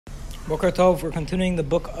Boker Tov, we're continuing the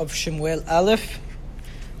book of Shemuel Aleph,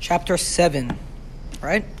 chapter 7,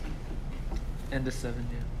 right? End of 7,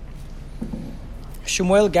 yeah.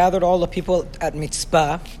 Shemuel gathered all the people at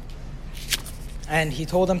Mitzpah, and he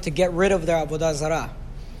told them to get rid of their Avodah Zarah.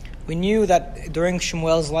 We knew that during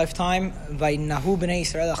Shemuel's lifetime, Vaynahu b'nei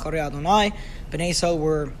Yisrael acharei Adonai, b'nei Yisrael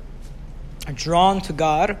were drawn to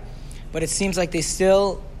God, but it seems like they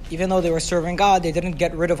still, even though they were serving God, they didn't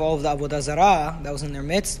get rid of all of the Avodah Zarah that was in their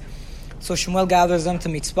midst. So Shemuel gathers them to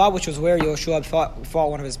Mitzpah, which was where Yoshua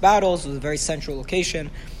fought one of his battles. It was a very central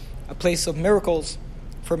location, a place of miracles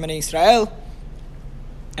for Bnei Israel,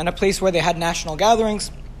 and a place where they had national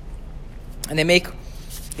gatherings. And they make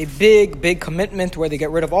a big commitment where they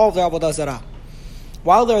get rid of all of their Avodah Zarah.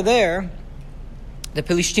 While they're there, the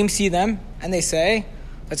Pelishtim see them, and they say,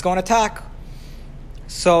 let's go and attack.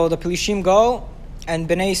 So the Pelishtim go, and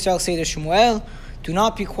Bnei Israel say to Shemuel, do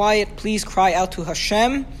not be quiet, please cry out to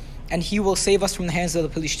Hashem, and He will save us from the hands of the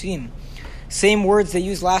Pelishtim. Same words they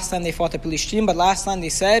used last time they fought the Pelishtim, but last time they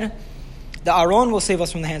said, the Aron will save us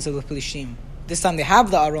from the hands of the Pelishtim. This time they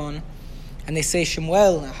have the Aron, and they say,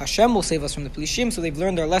 Shemuel, Hashem will save us from the Pelishtim, so they've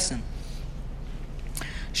learned their lesson.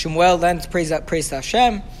 Shemuel then prays to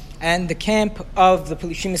Hashem, and the camp of the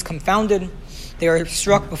Pelishtim is confounded. They are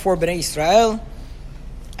struck before Bnei Israel,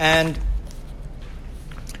 and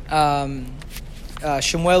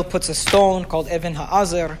Shemuel puts a stone called Even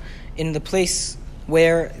Ha'azer in the place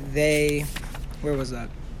where was that?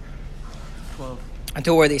 12.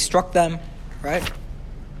 Until where they struck them, right?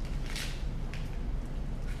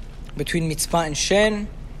 Between Mitzpah and Shen.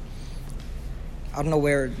 I don't know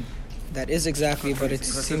where that is exactly, but it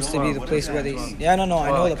seems to be the place where they... Yeah, no, I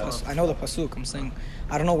know the pasuk. I'm saying,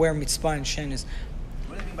 I don't know where Mitzpah and Shen is.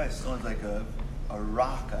 What do you mean by stone? Like a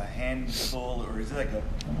rock, a handful, or is it like a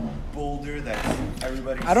boulder that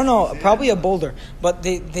everybody... I don't know, probably a boulder. But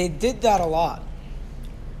they did that a lot.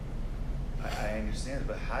 I understand,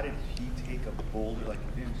 but how did he take a boulder like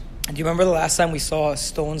this? Do you remember the last time we saw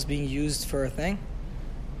stones being used for a thing?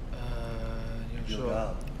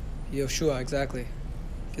 Gilgal. Yoshua, exactly.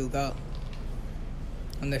 Gilgal.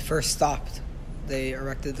 When they first stopped, they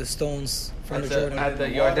erected the stones from the Jordan. At the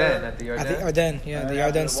Yarden. At the Yarden, yeah, the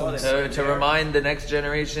Yarden stones. To remind the next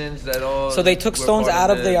generations that all... So they took stones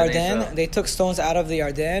out of the Yarden. Israel. They took stones out of the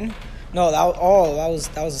Yarden. No, that was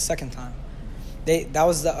the second time. That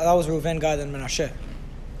was Reuven, Gad, and Menashe.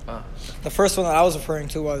 The first one that I was referring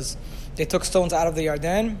to was they took stones out of the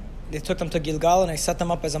Yarden. They took them to Gilgal and they set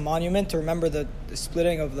them up as a monument to remember the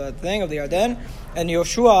splitting of the Yarden. And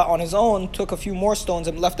Yoshua on his own took a few more stones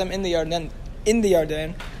and left them in the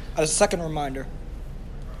Yarden as a second reminder.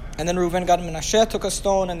 And then Reuven, Gad, and Menashe took a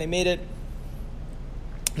stone and they made it.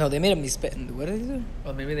 No, they made a mizbeh. What did they do?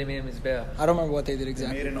 Well, maybe they made a mizbeh. I don't remember what they did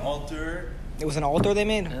exactly. They made an altar. It was an altar they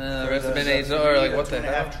made? The rest of Bnei Israel, like what the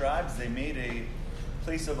hell? 2.5 tribes, they made a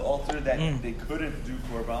place of altar that they couldn't do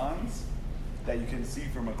korbans, that you can see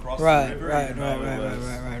from across the river. Right.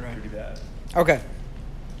 Pretty bad. Okay.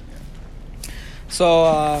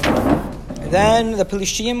 So then the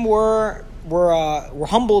Pelishtim were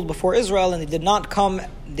humbled before Israel, and they did not come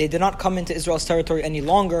into Israel's territory any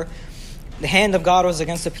longer. The hand of God was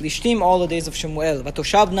against the Pelishtim all the days of Shemuel.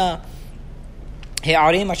 Vatoshavna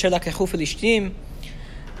he'arim asher lakechu Pelishtim.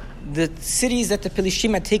 The cities that the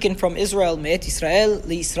Pelishtim had taken from Israel, me'et Israel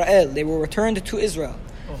li'Israel, they were returned to Israel.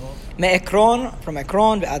 Me'ekron, from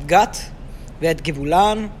Ekron, ve'ad Gat, ve'ad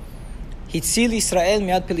Givulan, Hitzil Yisrael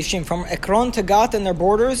mi'ad Pelishtim. From Ekron to Gat and their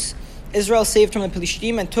borders, Israel saved from the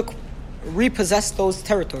Pelishtim and repossessed those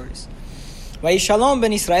territories. Vayishalom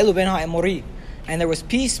ben Israel u'ben ha'emori. And there was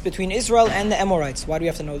peace between Israel and the Amorites. Why do we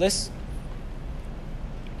have to know this?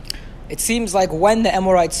 It seems like when the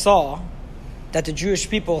Amorites saw that the Jewish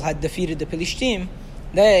people had defeated the Pelishtim,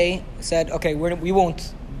 they said, okay, we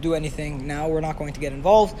won't do anything now, we're not going to get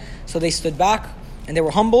involved. So they stood back and they were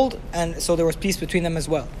humbled, and so there was peace between them as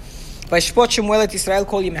well. Vayishpot Shemuel et Israel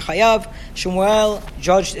kol yimei chayav. Shemuel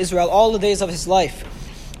judged Israel all the days of his life.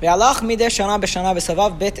 Ve'alach midei shana b'shana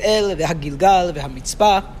v'savav Bet El ve'hagilgal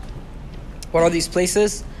ve'hamitzpah. What are these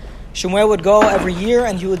places? Shemuel would go every year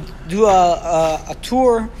and he would do a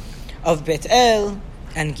tour of Bet El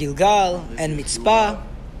and Gilgal and Mitzpah.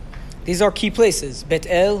 These are key places. Bet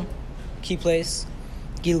El, key place.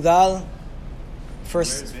 Gilgal,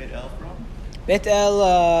 first. Where's Bet El from? Bet El,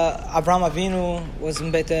 Avraham Avinu was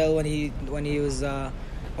in Bet El when he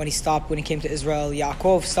came to Israel.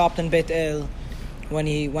 Yaakov stopped in Bet El when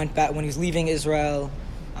he went back, when he was leaving Israel.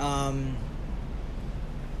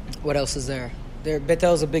 What else is there? Bet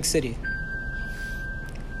El is a big city.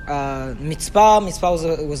 Mitzpah.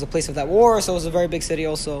 Mitzpah was a place of that war, so it was a very big city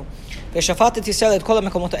also.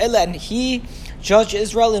 And he judged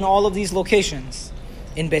Israel in all of these locations.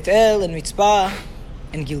 In Beit El, in Mitzpah,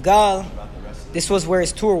 in Gilgal. This was where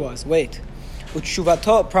his tour was. Wait.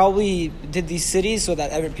 Utshuvato probably did these cities so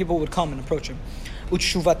that people would come and approach him.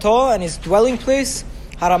 Utshuvato, and his dwelling place,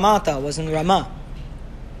 Haramata, was in Ramah.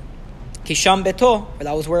 Kisham Beto,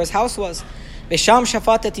 that was where his house was. Besham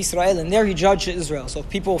Shafatet Israel, and there he judged Israel. So if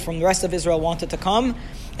people from the rest of Israel wanted to come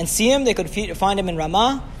and see him, they could find him in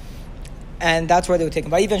Ramah, and that's where they would take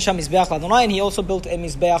him. Even Sham Mizbeach Ladonai, and he also built a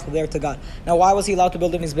Mizbeach there to God. Now, why was he allowed to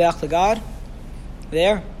build a Mizbeach to God?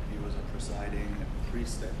 There? He was a presiding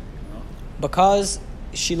priest there, Because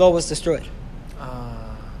Shiloh was destroyed.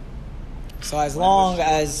 So as long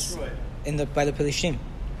as by the Pelishim.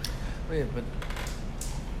 Wait, but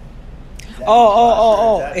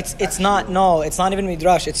It's not even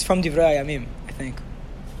Midrash. It's from Divrei Hayamim, I think.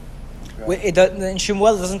 In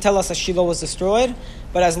Shemuel, it doesn't tell us that Shiloh was destroyed,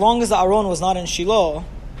 but as long as the Aron was not in Shiloh,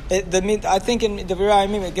 I think in Divrei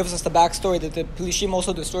Hayamim it gives us the backstory that the Pelishim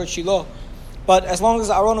also destroyed Shiloh. But as long as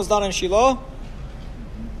the Aron was not in Shiloh,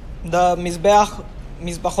 the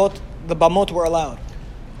Mizbachot, the Bamot were allowed.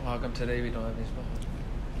 How come today we don't have Mizbachot?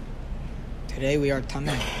 Today we are Tameh.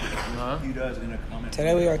 Huh? You guys in a comment.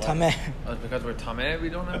 Today we are Tameh. Oh, it's because we're Tameh, we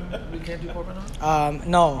can't do Korbanot?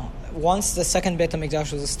 No. Once the second Beit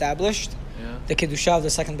HaMikdash was established, Yeah. the Kedusha of the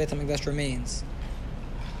second Beit HaMikdash remains.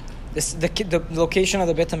 The location of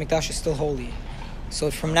the Beit HaMikdash is still holy.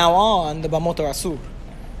 So from now on, the Bamot are Asur,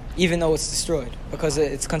 even though it's destroyed, because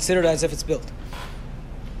it's considered as if it's built.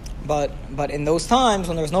 But in those times,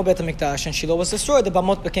 when there was no Beit HaMikdash and Shiloh was destroyed, the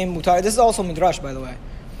Bamot became Mutar. This is also Midrash, by the way.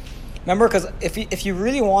 Remember, because if you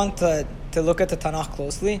really want to look at the Tanakh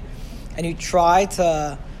closely, and you try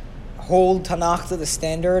to hold Tanakh to the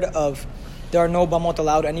standard of there are no Bamot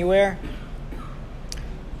allowed anywhere,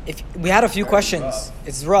 we had a few questions. Rough.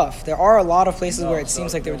 It's rough. There are a lot of places where it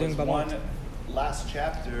seems like they were doing There was Bamot. one last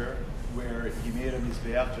chapter where he made a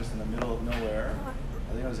Mizbeach just in the middle of nowhere.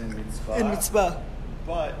 I think it was in Mitzvah. In Mitzvah.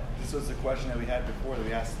 But this was the question that we had before that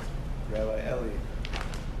we asked Rabbi Eli.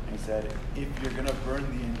 And he said, if you're going to burn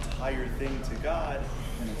the entire thing to God,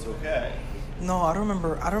 then it's okay. No, I don't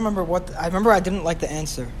remember. I remember I didn't like the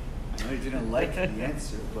answer. I know you didn't like the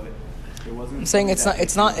answer, but it wasn't. I'm saying it's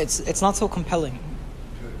not so compelling.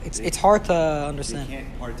 It's hard to understand. They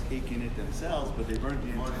can't partake in it themselves, but they burned the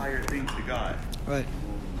entire thing to God. Right.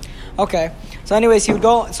 Okay. So anyways, he would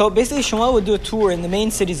go. So basically, Shemuel would do a tour in the main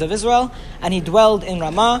cities of Israel, and he dwelled in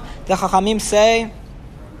Ramah. The Chachamim say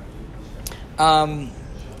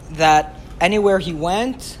that anywhere he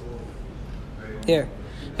went, here,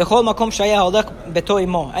 any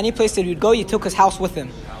place that he would go, he took his house with him.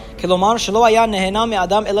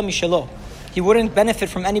 He wouldn't benefit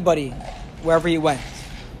from anybody wherever he went.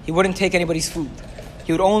 He wouldn't take anybody's food.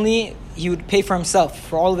 He would pay for himself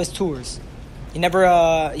for all of his tours. He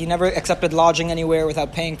never accepted lodging anywhere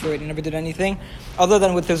without paying for it. He never did anything other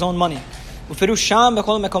than with his own money.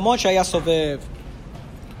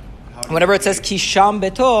 Whenever it says Ki Sham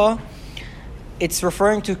Beto, it's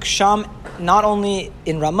referring to Sham not only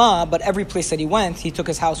in Ramah, but every place that he went, he took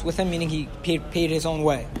his house with him, meaning he paid his own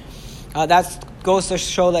way. That goes to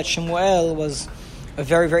show that Shemuel was a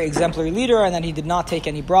very, very exemplary leader, and that he did not take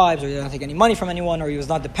any bribes, or he did not take any money from anyone, or he was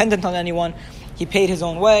not dependent on anyone. He paid his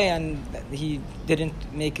own way, and he didn't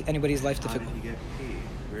make anybody's life difficult. How did he get paid?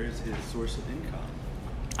 Where is his source of income?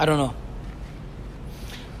 I don't know.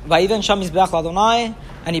 Vayiven Sham Mizbeach Ladonai,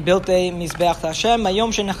 and he built a Mizbeach to Hashem.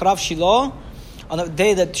 Mayom shenechrav Shiloh, on the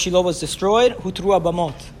day that Shiloh was destroyed, Hutru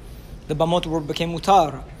Bamot. The Bamot became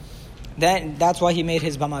Mutar. Then that's why he made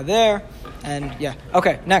his Bama there. And yeah.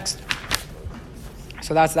 Okay, next.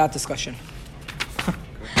 So that's that discussion.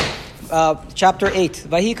 Chapter 8.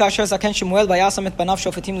 Vahi kasher zaken Shemuel vayasam et banav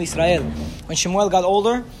shofetim l'Yisrael. When Shemuel got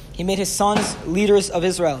older, he made his sons leaders of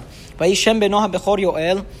Israel. Vahi Shem beno ha-bechor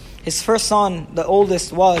Yoel. His first son, the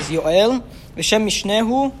oldest, was Yoel. V'shem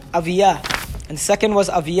mishnehu Aviyah. And the second was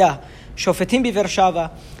Aviyah. Shofetim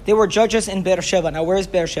bi-Beersheva. They were judges in Beersheva. Now where is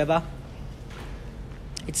Beersheva?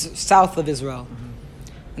 It's south of Israel.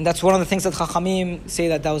 Mm-hmm. And that's one of the things that Chachamim say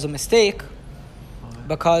that was a mistake,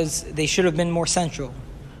 because they should have been more central.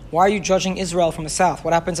 Why are you judging Israel from the south?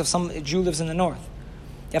 What happens if some Jew lives in the north?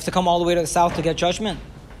 You have to come all the way to the south to get judgment?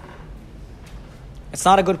 It's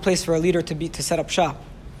not a good place for a leader to set up shop.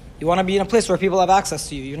 You want to be in a place where people have access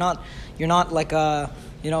to you. You're not like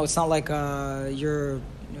it's not like you're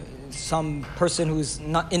some person who's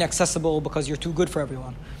not inaccessible because you're too good for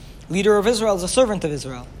everyone. Leader of Israel is a servant of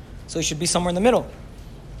Israel, so he should be somewhere in the middle.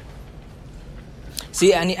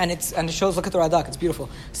 See, and it shows. Look at the Radak; it's beautiful.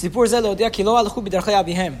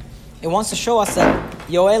 It wants to show us that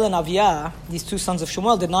Yoel and Aviyah, these two sons of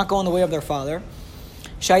Shemuel, did not go in the way of their father.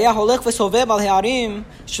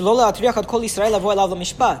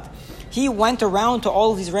 He went around to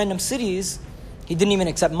all of these random cities. He didn't even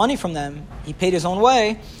accept money from them. He paid his own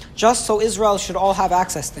way, just so Israel should all have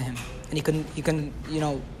access to him, and he can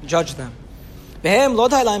judge them. And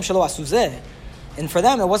for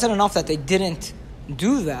them, it wasn't enough that they didn't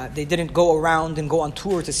do that. They didn't go around and go on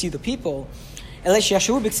tour to see the people. They sat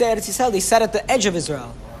at the edge of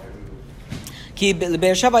Israel.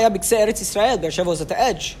 Beersheba was at the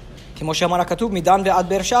edge. כמו שאמר הכתוב, מדן ועד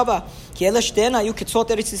באר שבע. כי אלה שתיהן היו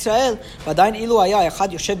קצות ארץ ישראל, ועדיין אילו היה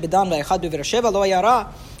אחד יושב בדן והאחד בבאר שבע, לא היה רע,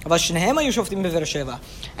 אבל שניהם היו שופטים בבאר שבע.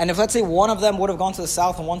 And if let's say one of them would have gone to the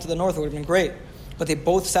south and one to the north, it would have been great. But they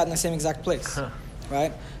both sat in the same exact place.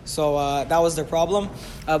 Right? So that was their problem.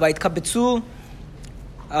 והתקבצו,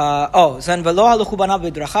 זן ולא הלכו בניו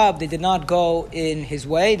בדרכיו, they did not go in his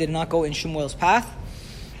way, they did not go in Shemuel's path.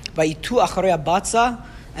 והיטו אחרי הבצע,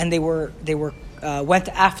 and they went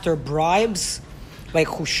after bribes,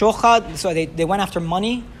 so they went after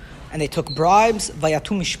money, and they took bribes,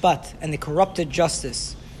 vayatu mishpat, and they corrupted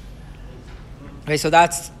justice. Okay, so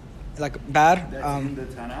that's like bad. That's in the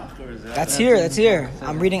Tanakh, or is that? That's here.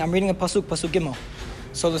 I'm reading a pasuk Gimel.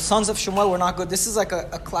 So the sons of Shemuel were not good. This is like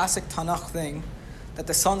a classic Tanakh thing, that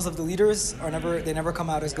the sons of the leaders never come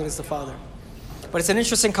out as good as the father. But it's an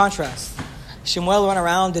interesting contrast. Shemuel went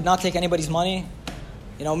around, did not take anybody's money.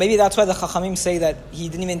 Maybe that's why the Chachamim say that he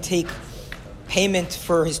didn't even take payment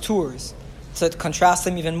for his tours, to contrast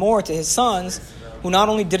him even more to his sons, who not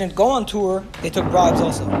only didn't go on tour, they took bribes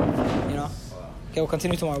also. Okay, we'll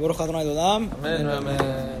continue tomorrow. Baruch Adonai L'olam.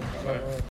 Amen.